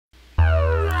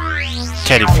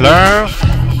Teddy Fleur.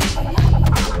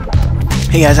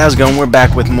 Hey guys, how's it going? We're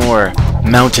back with more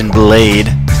Mount&Blade.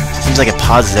 Seems like it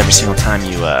pauses every single time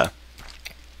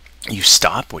you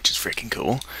stop, which is freaking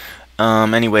cool.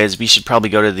 Anyways, we should probably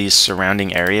go to these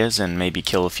surrounding areas and maybe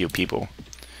kill a few people.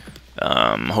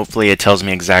 Hopefully it tells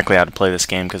me exactly how to play this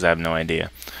game, because I have no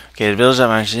idea. Okay, the village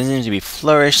of seems to be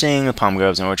flourishing. The palm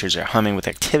groves and orchards are humming with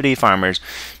activity. Farmers,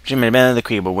 the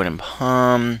creek of a wooden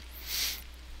palm.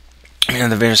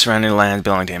 And the various surrounding lands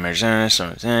belong to immigrants,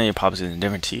 so your policy is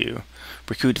indifferent to you.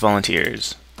 Recruit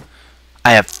volunteers.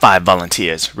 I have 5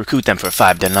 volunteers. Recruit them for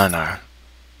 5 denarii.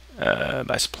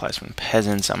 Buy supplies from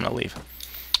peasants. I'm gonna leave.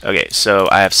 Okay, so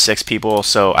I have 6 people,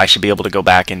 so I should be able to go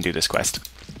back and do this quest.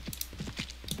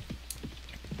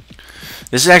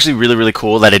 This is actually really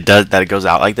cool that it goes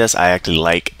out like this. I actually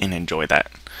like and enjoy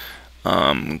that.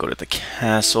 Go to the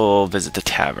castle, visit the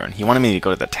tavern. He wanted me to go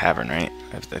to the tavern, right?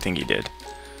 I think he did.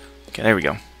 Okay, there we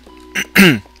go.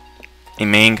 Hey,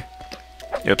 Ming.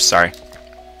 Oops, sorry.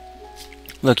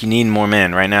 Look, you need more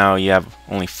men. Right now, you have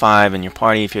only 5 in your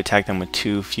party. If you attack them with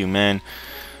too few men...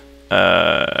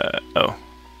 oh.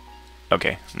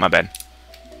 Okay, my bad.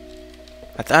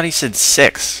 I thought he said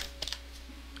 6.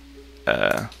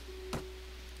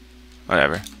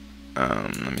 Whatever.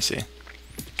 Let me see.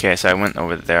 Okay, so I went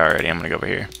over there already. I'm gonna go over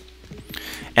here.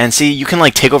 And see, you can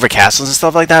like take over castles and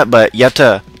stuff like that, but you have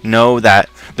to know that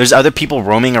there's other people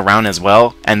roaming around as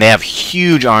well, and they have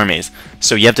huge armies,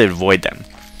 so you have to avoid them.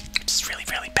 It's really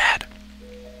bad.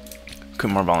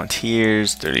 Recruit more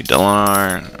volunteers, 30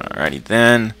 $. Alrighty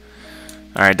then.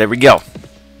 Alright, there we go.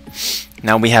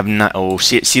 Now we have 9. Oh,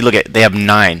 see, look at, they have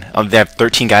 9. Oh, they have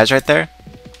 13 guys right there.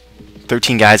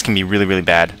 13 guys can be really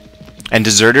bad. And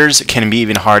deserters can be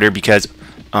even harder because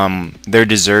they're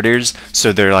deserters,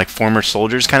 so they're like former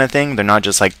soldiers kind of thing. They're not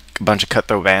just like a bunch of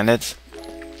cutthroat bandits.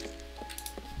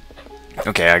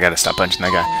 Okay, I gotta stop punching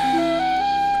that guy.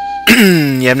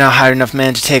 You have now hired enough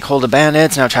men to take hold of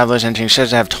bandits. Now travelers entering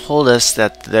ships have told us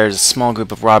that there's a small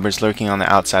group of robbers lurking on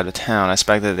the outside of town. I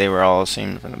suspect that they were all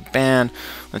seen from the band.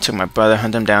 I took my brother,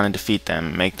 hunt them down and defeat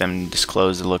them. Make them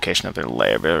disclose the location of their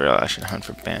lair. I should hunt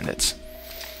for bandits.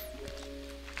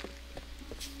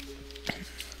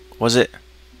 Was it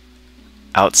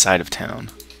outside of town?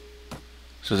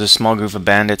 So there's a small group of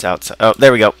bandits outside. Oh,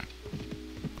 there we go.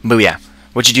 Booyah.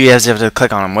 What you do is you have to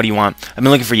click on them. What do you want? I've been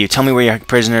looking for you. Tell me where your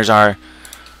prisoners are.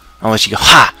 I'll let you go.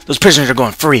 Ha! Those prisoners are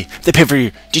going free. They pay for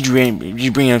you. Did you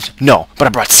bring them? No, but I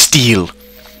brought steel.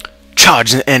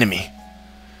 Charge the enemy.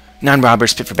 9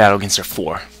 robbers fit for battle against their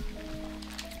 4.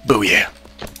 Booyah.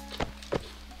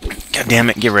 God damn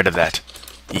it, get rid of that.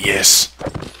 Yes.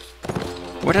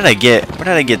 Where did I get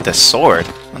the sword?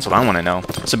 That's what I want to know.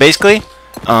 So basically,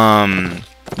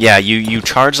 yeah, you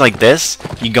charge like this.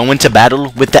 You go into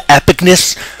battle with the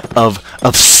epicness of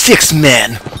 6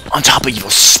 men on top of your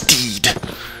steed.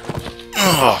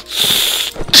 Ugh.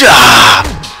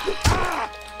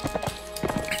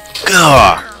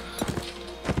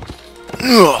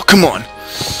 Oh, come on.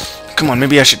 Come on,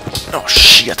 maybe I should... Oh,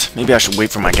 shit. Maybe I should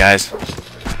wait for my guys.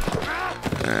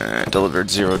 Delivered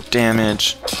 0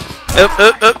 damage.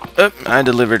 I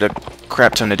delivered a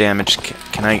crap ton of damage.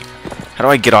 Can I... How do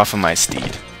I get off of my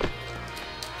steed?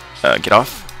 Get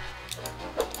off?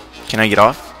 Can I get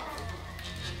off?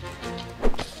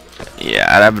 Yeah,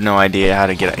 I have no idea how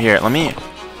to get... Here, let me...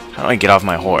 How do I get off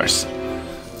my horse?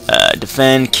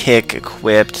 Defend, kick,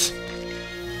 equipped...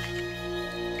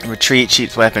 Retreat,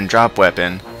 cheat weapon, drop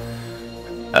weapon.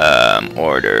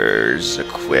 Orders,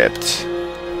 equipped.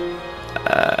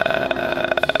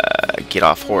 Get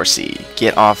off horsey.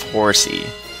 Get off horsey.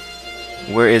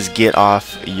 Where is get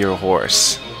off your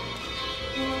horse?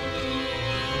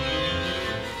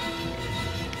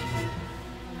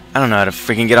 I don't know how to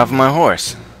freaking get off of my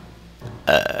horse.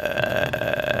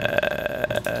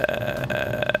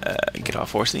 Get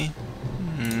off horsey?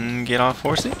 Get off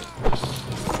horsey?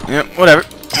 Yeah, whatever.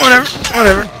 Whatever.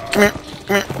 Come here.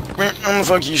 I'm gonna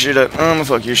fuck you shit up. I'm gonna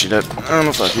fuck you shit up.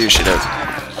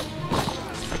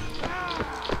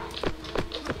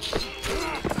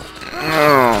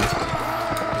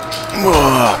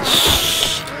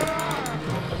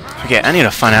 Okay, I need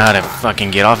to find out how to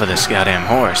fucking get off of this goddamn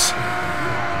horse.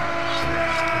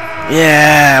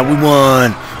 Yeah, we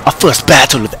won! Our first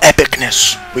battle of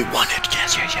epicness! We won it!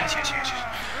 Yes.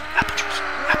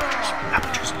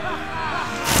 Apple juice.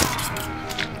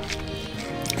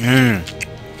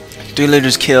 3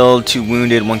 leaders killed, 2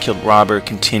 wounded, 1 killed robber.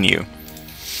 Continue.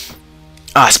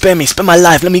 Spare my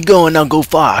life, let me go and I'll go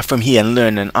far from here and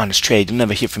learn an honest trade. You'll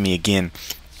never hear from me again.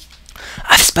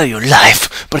 I spare your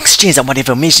life, but in exchange I want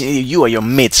information you or your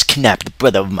mates kidnapped the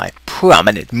brother of my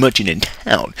prominent merchant in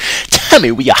town. Tell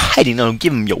me where you're hiding and I'll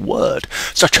give him your word.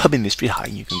 Start chopping the street high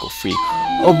and you can go free.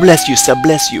 Oh, bless you, sir,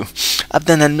 bless you. I've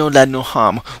done no lad no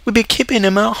harm. We've been keeping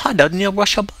him in our hideout near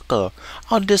Russia Bunker.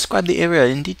 I'll describe the area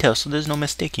in detail so there's no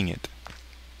mistaking it.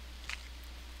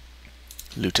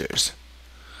 Looters.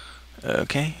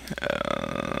 Okay.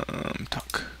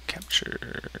 Talk.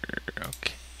 Capture.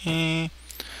 Okay.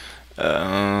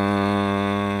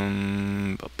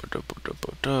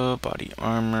 Body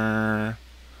armor.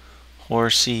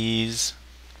 Horsies.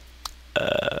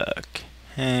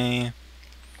 Okay.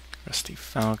 Rusty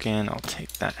Falcon. I'll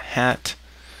take that hat.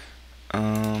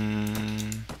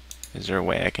 Is there a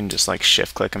way I can just like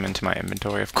shift click them into my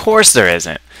inventory? Of course there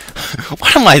isn't.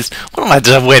 What am I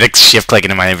the way to shift click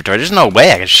into my inventory? There's no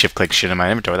way I can shift click shit in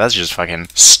my inventory. That's just fucking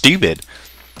stupid.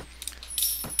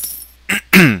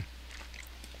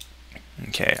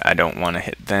 Okay, I don't want to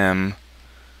hit them.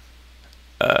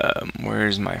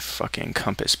 Where's my fucking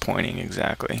compass pointing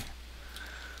exactly?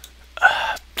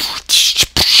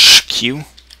 Q.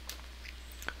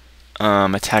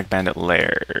 Attack bandit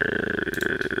lair.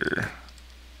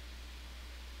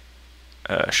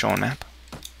 Show on map.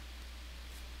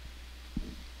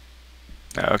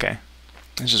 Okay.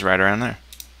 It's just right around there.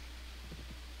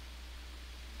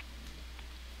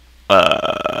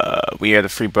 We are the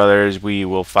Free Brothers. We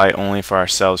will fight only for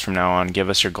ourselves from now on. Give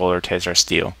us your gold or taste our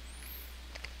steel.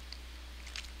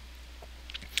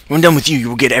 When I'm done with you, you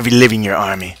will get every living in your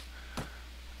army.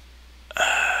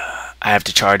 I have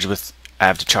to charge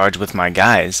with my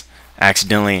guys.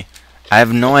 Accidentally, I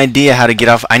have no idea how to get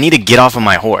off. I need to get off of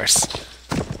my horse.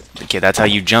 Okay, that's how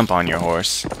you jump on your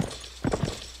horse.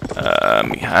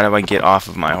 How do I get off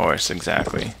of my horse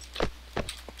exactly?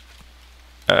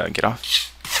 Get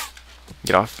off.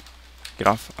 Get off. Get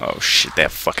off. Oh shit, they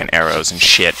have fucking arrows and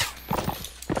shit.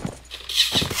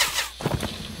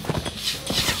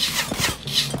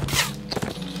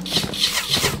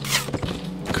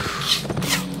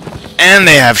 And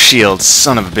they have shields,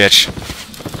 son of a bitch.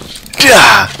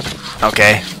 Gah!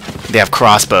 Okay, they have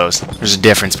crossbows. There's a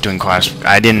difference between crossbows.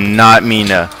 I did not mean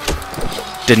to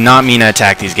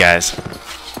attack these guys.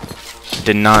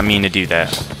 Did not mean to do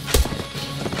that.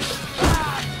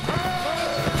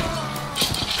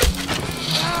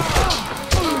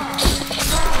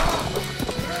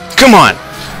 Come on!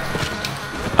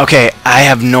 Okay, I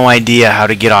have no idea how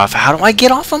to get off. How do I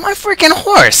get off of my freaking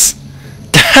horse?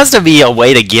 There has to be a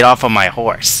way to get off of my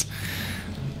horse.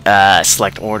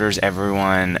 Select orders,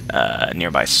 everyone,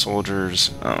 nearby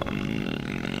soldiers.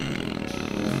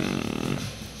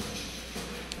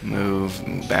 Move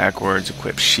backwards,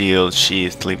 equip shield,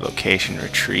 sheath, leave location,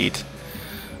 retreat.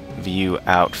 View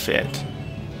outfit.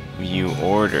 View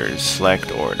orders,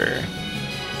 select order.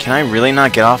 Can I really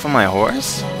not get off of my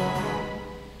horse?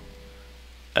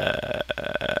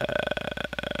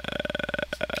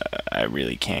 I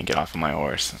really can't get off of my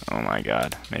horse. Oh my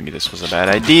god. Maybe this was a bad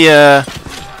idea.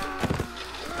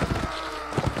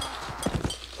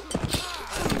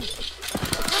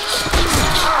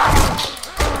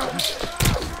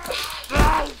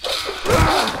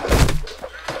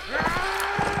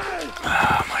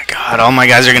 Oh my god. All my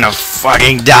guys are gonna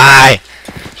fucking die.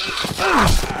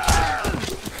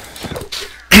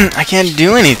 I can't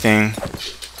do anything.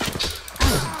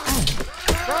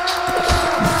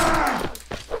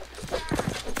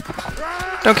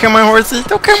 Don't kill my horses!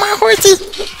 Don't kill my horses!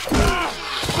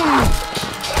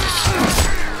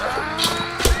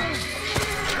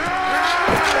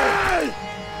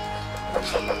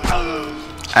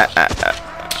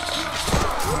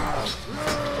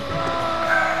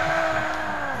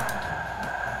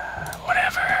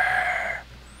 Whatever.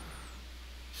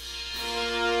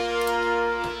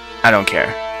 I don't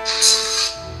care.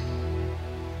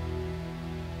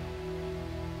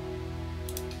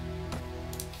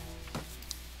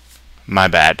 My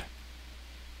bad.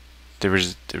 There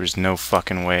was no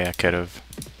fucking way I could have.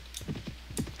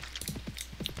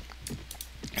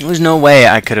 There was no way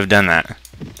I could have done that.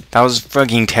 That was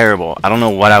fucking terrible. I don't know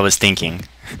what I was thinking.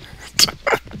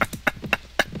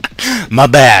 My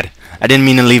bad. I didn't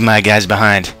mean to leave my guys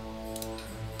behind.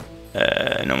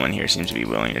 No one here seems to be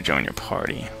willing to join your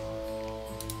party.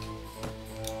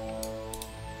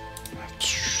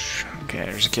 Okay,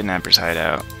 there's a kidnapper's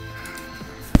hideout.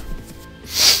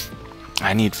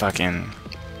 I need fucking...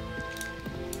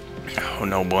 Oh,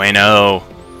 no bueno.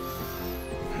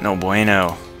 No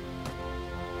bueno.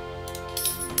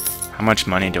 How much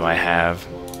money do I have?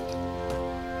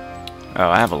 Oh,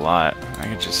 I have a lot. I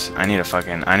could just... I need a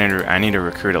fucking... I need to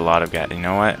recruit a lot of guys. You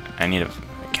know what? I need a...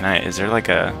 Can I... Is there like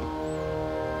a...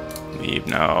 believe.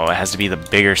 No, it has to be the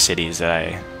bigger cities that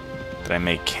I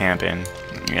make camp in.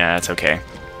 Yeah, that's okay.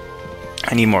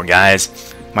 I need more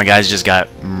guys. My guys just got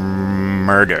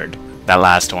murdered, that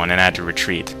last one, and I had to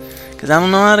retreat. Because I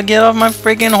don't know how to get off my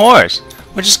freaking horse,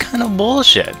 which is kind of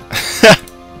bullshit.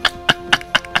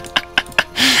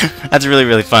 That's really,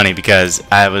 really funny because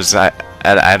I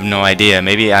have no idea.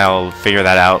 Maybe I'll figure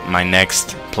that out my next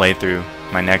playthrough,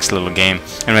 my next little game.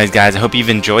 Anyways, guys, I hope you've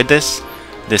enjoyed this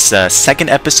second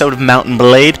episode of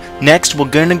Mount&Blade. Next, we're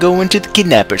gonna go into the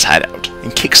kidnapper's hideout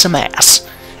and kick some ass.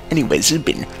 Anyways, this has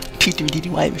been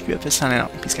P3DDY signing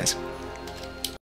out. Peace, guys.